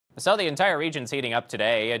So the entire region's heating up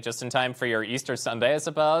today, just in time for your Easter Sunday, I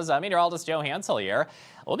suppose. Meteorologist Joe Hansel here.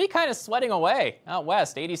 We'll be kind of sweating away out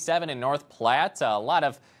west. 87 in North Platte. A lot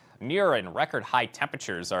of near and record high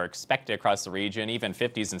temperatures are expected across the region. Even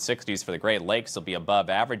 50s and 60s for the Great Lakes will be above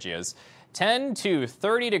averages. 10 to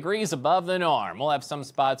 30 degrees above the norm. We'll have some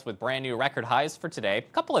spots with brand new record highs for today. A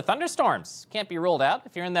couple of thunderstorms can't be ruled out.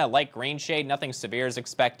 If you're in that light green shade, nothing severe is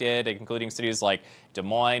expected, including cities like Des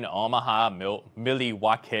Moines, Omaha,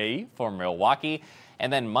 Milwaukee for Milwaukee.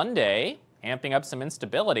 And then Monday, amping up some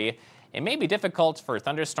instability. It may be difficult for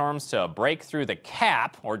thunderstorms to break through the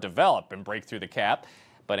cap or develop and break through the cap,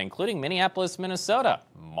 but including Minneapolis, Minnesota.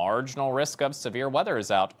 Marginal risk of severe weather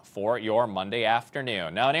is out for your Monday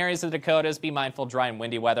afternoon. Now, in areas of the Dakotas, be mindful dry and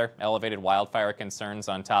windy weather. Elevated wildfire concerns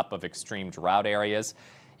on top of extreme drought areas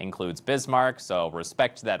includes Bismarck, so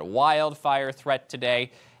respect that wildfire threat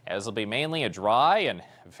today, as it'll be mainly a dry and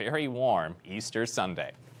very warm Easter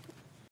Sunday.